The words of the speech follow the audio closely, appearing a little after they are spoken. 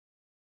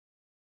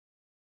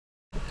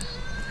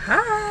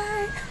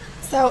Hi!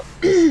 So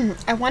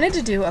I wanted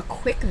to do a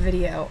quick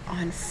video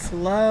on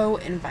flow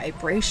and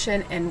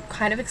vibration and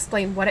kind of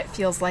explain what it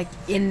feels like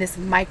in this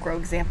micro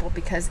example,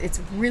 because it's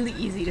really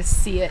easy to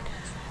see it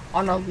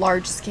on a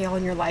large scale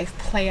in your life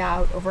play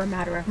out over a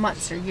matter of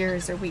months or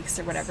years or weeks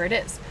or whatever it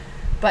is.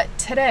 But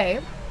today,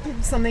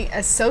 something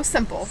as so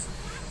simple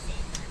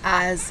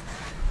as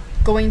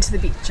going to the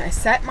beach. I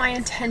set my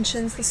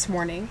intentions this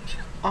morning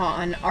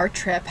on our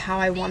trip, how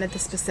I wanted the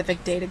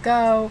specific day to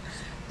go.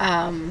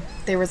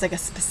 There was like a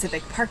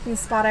specific parking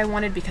spot I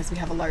wanted because we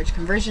have a large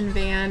conversion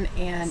van,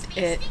 and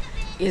it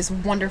is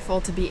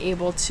wonderful to be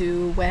able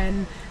to,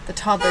 when the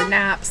toddler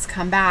naps,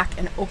 come back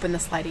and open the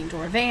sliding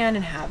door van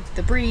and have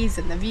the breeze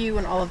and the view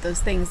and all of those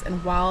things.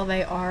 And while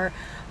they are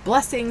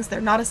blessings, they're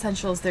not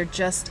essentials. They're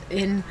just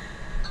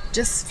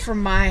for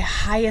my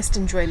highest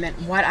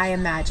enjoyment, what I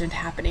imagined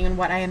happening and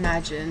what I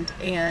imagined.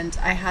 And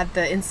I had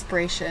the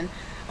inspiration,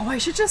 oh, I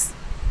should just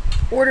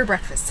order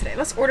breakfast today.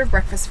 Let's order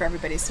breakfast for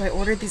everybody. So I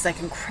ordered these like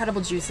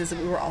incredible juices that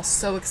we were all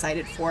so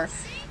excited for,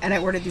 and I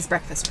ordered these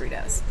breakfast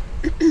burritos.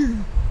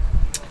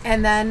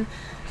 And then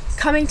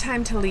coming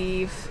time to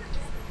leave,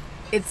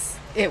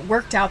 it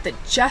worked out that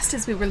just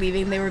as we were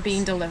leaving, they were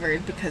being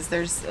delivered, because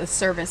there's a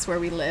service where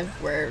we live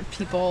where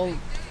people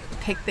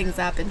pick things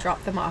up and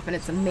drop them off, and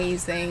it's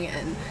amazing,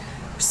 and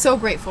we're so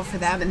grateful for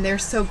them, and they're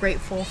so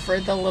grateful for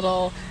the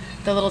little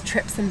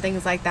trips and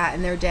things like that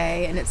in their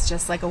day, and it's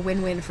just like a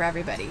win-win for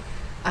everybody.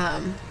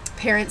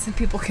 Parents and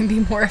people can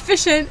be more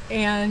efficient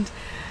and,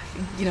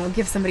 you know,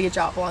 give somebody a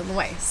job along the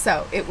way.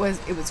 So it was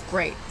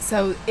great.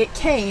 So it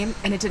came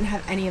and it didn't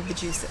have any of the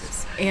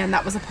juices, and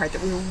that was a part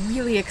that we were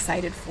really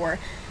excited for.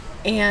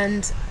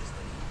 And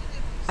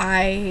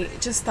I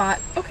just thought,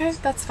 okay,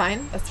 that's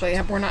fine. That's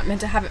why we're not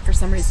meant to have it for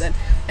some reason.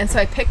 And so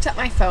I picked up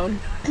my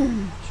phone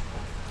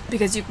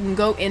because you can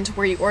go into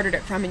where you ordered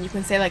it from and you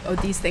can say like, oh,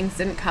 these things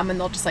didn't come, and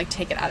they'll just like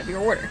take it out of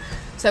your order.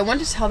 So I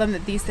wanted to tell them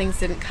that these things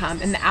didn't come,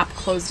 and the app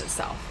closed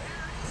itself.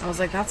 I was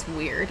like, that's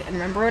weird. And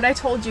remember what I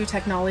told you,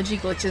 technology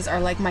glitches are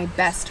like my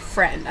best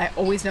friend. I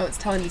always know it's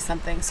telling me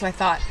something. So I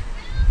thought,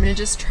 I'm gonna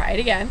just try it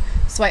again.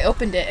 So I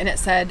opened it and it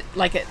said,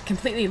 like, it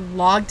completely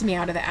logged me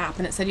out of the app,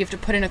 and it said you have to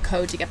put in a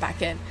code to get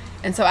back in.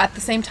 And so at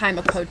the same time,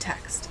 a code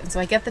text. And so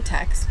I get the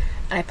text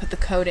and I put the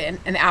code in,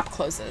 and the app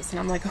closes. And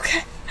I'm like,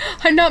 okay,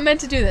 I'm not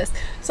meant to do this.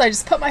 So I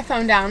just put my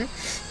phone down,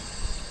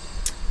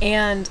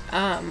 and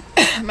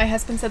my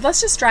husband said, let's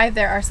just drive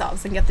there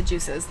ourselves and get the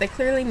juices. They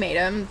clearly made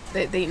them.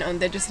 They you know,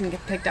 they just didn't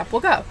get picked up.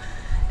 We'll go.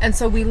 And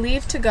so we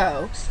leave to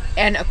go,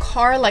 and a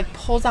car like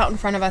pulls out in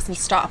front of us and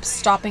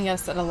stopping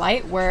us at a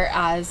light,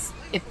 whereas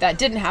if that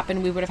didn't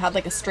happen, we would have had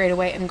like a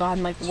straightaway and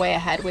gone like way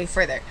ahead, way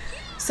further.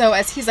 So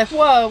as he's like,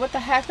 whoa, what the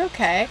heck?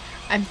 Okay.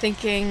 I'm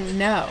thinking,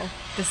 no,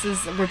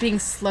 we're being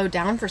slowed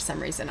down for some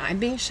reason. I'm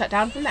being shut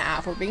down from the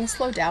app. We're being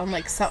slowed down.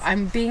 Like, so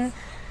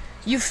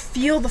you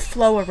feel the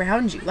flow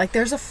around you. Like,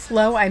 there's a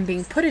flow I'm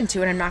being put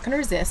into, and I'm not going to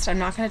resist. I'm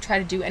not going to try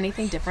to do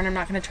anything different. I'm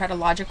not going to try to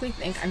logically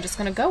think. I'm just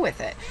going to go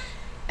with it.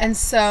 And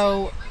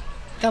so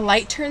the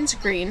light turns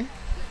green,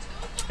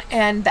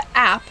 and the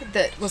app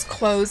that was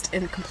closed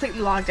and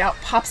completely logged out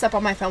pops up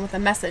on my phone with a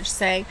message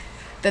saying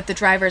that the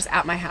driver's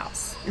at my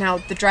house. Now,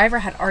 the driver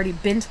had already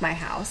been to my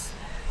house,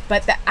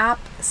 but the app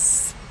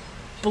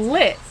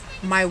split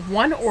my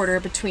one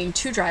order between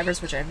two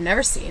drivers, which I've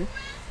never seen.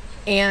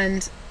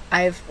 And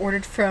I've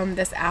ordered from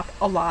this app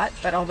a lot,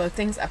 but although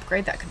things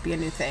upgrade, that could be a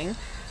new thing.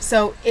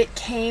 So it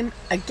came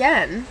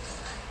again,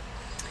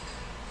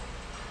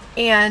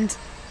 and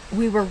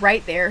we were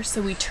right there. So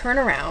we turn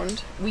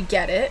around, we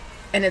get it,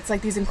 and it's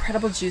like these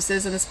incredible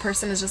juices, and this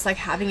person is just like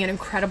having an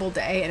incredible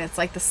day, and it's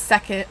like the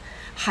second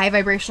high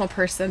vibrational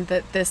person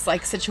that this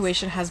like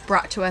situation has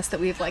brought to us,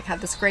 that we've like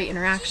had this great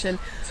interaction.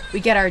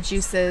 We get our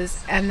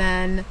juices, and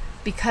then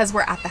because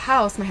we're at the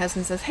house, my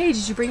husband says, hey,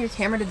 did you bring your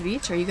camera to the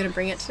beach? Are you going to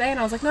bring it today? And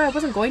I was like, no, I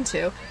wasn't going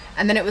to.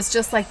 And then it was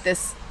just like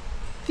this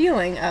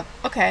feeling of,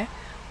 okay,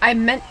 I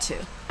meant to.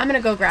 I'm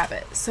going to go grab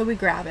it. So we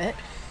grab it.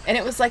 And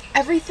it was like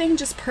everything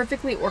just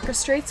perfectly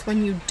orchestrates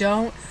when you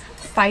don't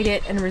fight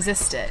it and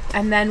resist it.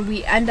 And then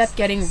we end up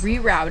getting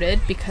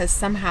rerouted because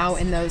somehow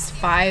in those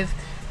 5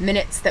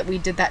 minutes that we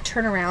did that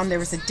turnaround, there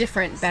was a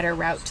different, better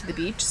route to the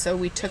beach. So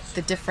we took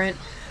the different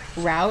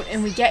route,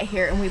 and we get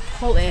here and we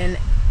pull in,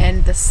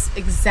 and this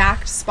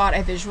exact spot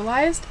I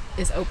visualized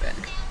is open,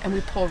 and we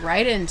pull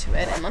right into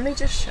it. And let me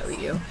just show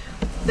you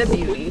the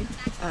beauty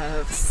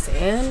of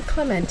San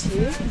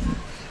Clemente,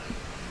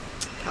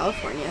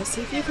 California.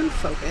 See if you can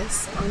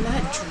focus on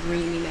that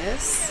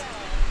dreaminess,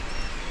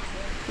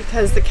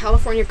 because the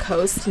California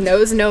coast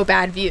knows no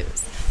bad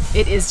views.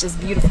 It is just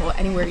beautiful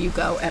anywhere you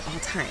go at all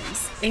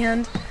times.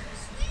 And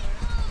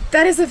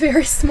that is a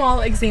very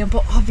small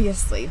example,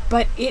 obviously,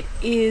 but it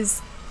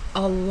is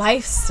a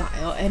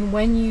lifestyle. And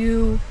when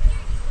you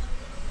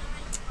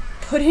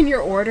put in your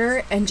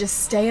order and just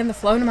stay in the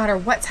flow no matter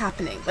what's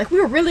happening, like,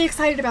 we were really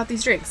excited about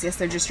these drinks. Yes,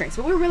 they're just drinks,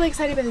 but we were really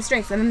excited about these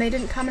drinks, and then they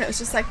didn't come, and it was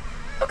just like,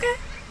 okay,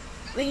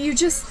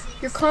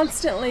 you're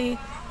constantly,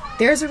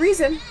 there's a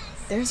reason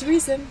There's a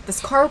reason. This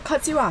car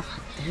cuts you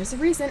off. There's a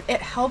reason. It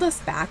held us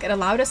back. It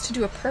allowed us to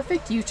do a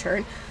perfect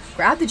U-turn,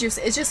 grab the juice.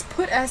 It just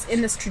put us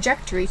in this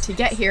trajectory to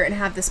get here and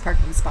have this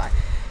parking spot.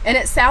 And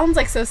it sounds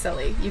like so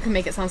silly. You can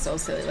make it sound so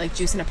silly, like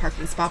juice in a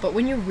parking spot. But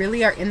when you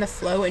really are in the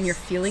flow and you're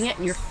feeling it,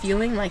 and you're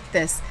feeling like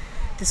this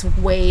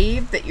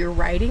wave that you're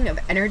riding of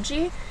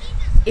energy,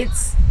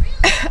 it's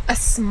a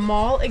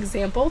small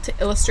example to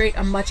illustrate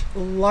a much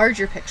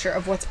larger picture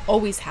of what's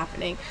always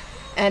happening,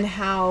 and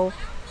how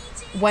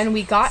when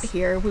we got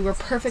here, we were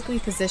perfectly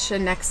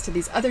positioned next to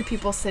these other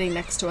people sitting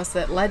next to us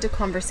that led to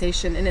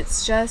conversation. And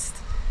it's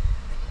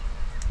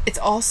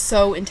all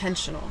so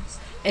intentional.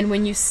 And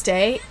when you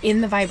stay in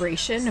the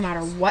vibration, no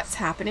matter what's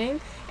happening,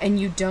 and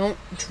you don't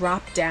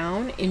drop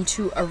down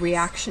into a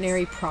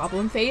reactionary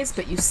problem phase,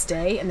 but you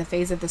stay in the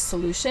phase of the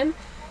solution,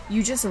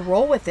 you just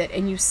roll with it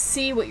and you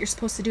see what you're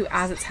supposed to do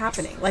as it's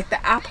happening. Like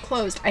the app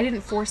closed. I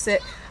didn't force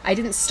it. I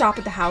didn't stop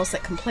at the house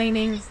like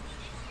complaining.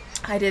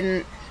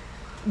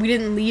 We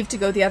didn't leave to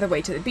go the other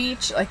way to the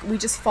beach. Like, we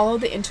just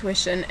followed the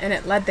intuition and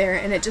it led there,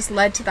 and it just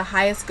led to the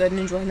highest good and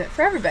enjoyment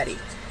for everybody.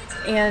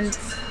 And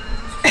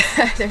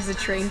there's a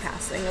train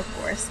passing, of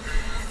course.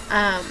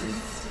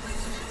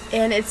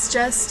 And it's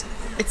just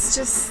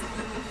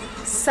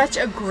such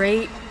a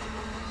great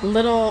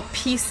little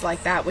piece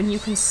like that when you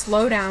can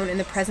slow down in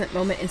the present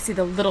moment and see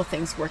the little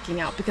things working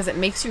out, because it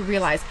makes you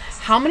realize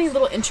how many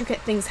little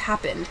intricate things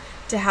happened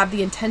to have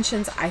the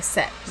intentions I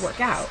set work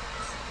out.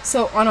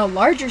 So on a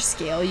larger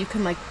scale, you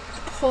can like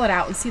pull it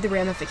out and see the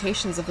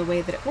ramifications of the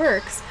way that it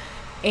works,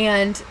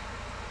 and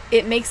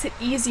it makes it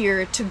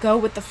easier to go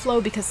with the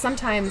flow, because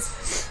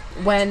sometimes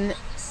when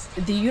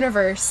the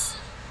universe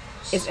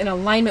is in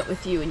alignment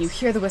with you and you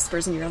hear the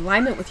whispers and you're in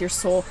alignment with your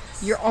soul,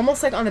 you're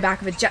almost like on the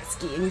back of a jet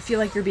ski and you feel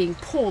like you're being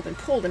pulled and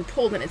pulled and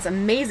pulled, and it's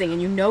amazing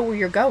and you know where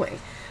you're going.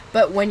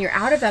 But when you're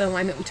out of that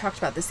alignment, we talked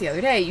about this the other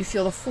day, you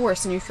feel the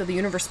force and you feel the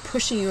universe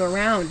pushing you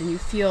around and you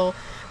feel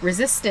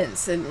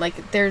resistance, and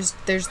like there's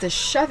this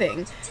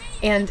shoving.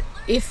 And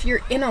if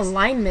you're in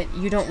alignment,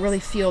 you don't really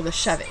feel the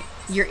shoving.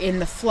 You're in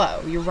the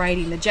flow. You're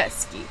riding the jet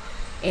ski.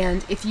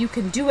 And if you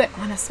can do it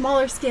on a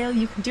smaller scale,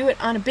 you can do it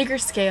on a bigger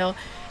scale,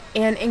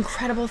 and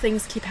incredible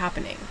things keep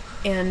happening.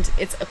 And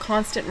it's a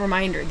constant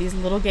reminder, these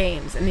little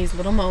games and these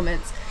little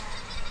moments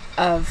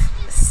of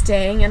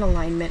staying in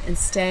alignment and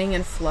staying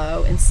in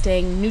flow and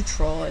staying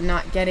neutral and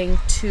not getting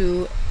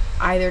to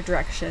either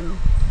direction,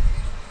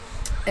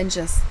 and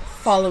just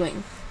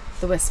following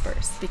the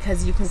whispers,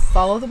 because you can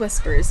follow the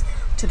whispers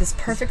to this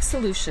perfect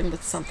solution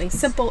with something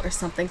simple or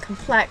something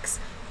complex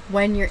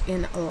when you're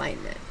in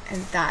alignment.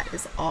 And that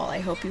is all.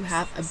 I hope you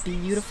have a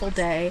beautiful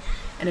day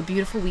and a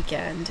beautiful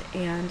weekend,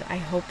 and I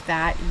hope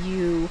that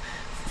you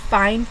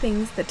find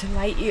things that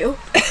delight you,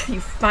 you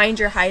find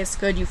your highest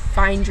good, you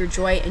find your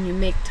joy, and you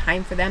make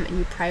time for them, and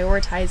you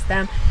prioritize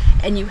them,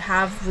 and you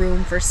have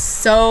room for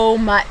so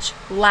much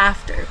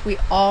laughter. We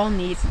all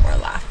need more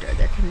laughter.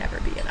 There can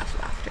never be enough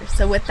laughter.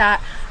 So with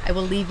that, I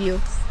will leave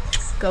you.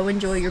 Go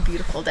enjoy your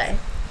beautiful day.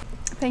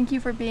 Thank you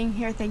for being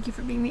here. Thank you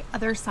for being the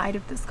other side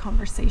of this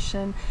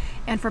conversation,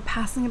 and for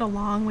passing it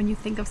along when you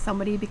think of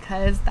somebody,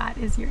 because that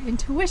is your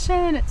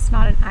intuition. It's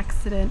not an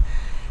accident.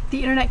 The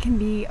internet can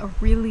be a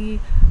really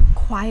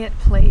quiet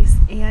place,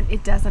 and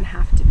it doesn't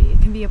have to be.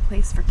 It can be a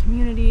place for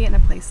community and a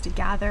place to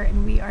gather,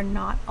 and we are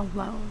not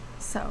alone.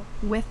 So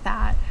with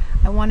that,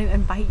 I want to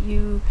invite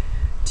you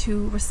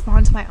to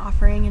respond to my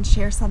offering and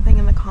share something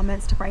in the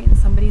comments to brighten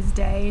somebody's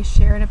day.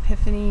 Share an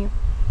epiphany.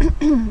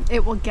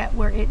 It will get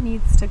where it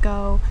needs to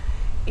go.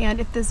 And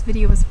if this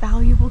video was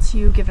valuable to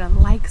you, give it a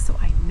like so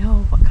I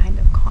know what kind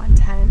of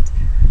content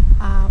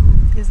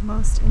is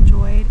most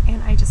enjoyed.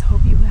 And I just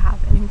hope you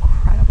have an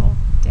incredible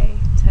day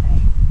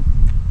today.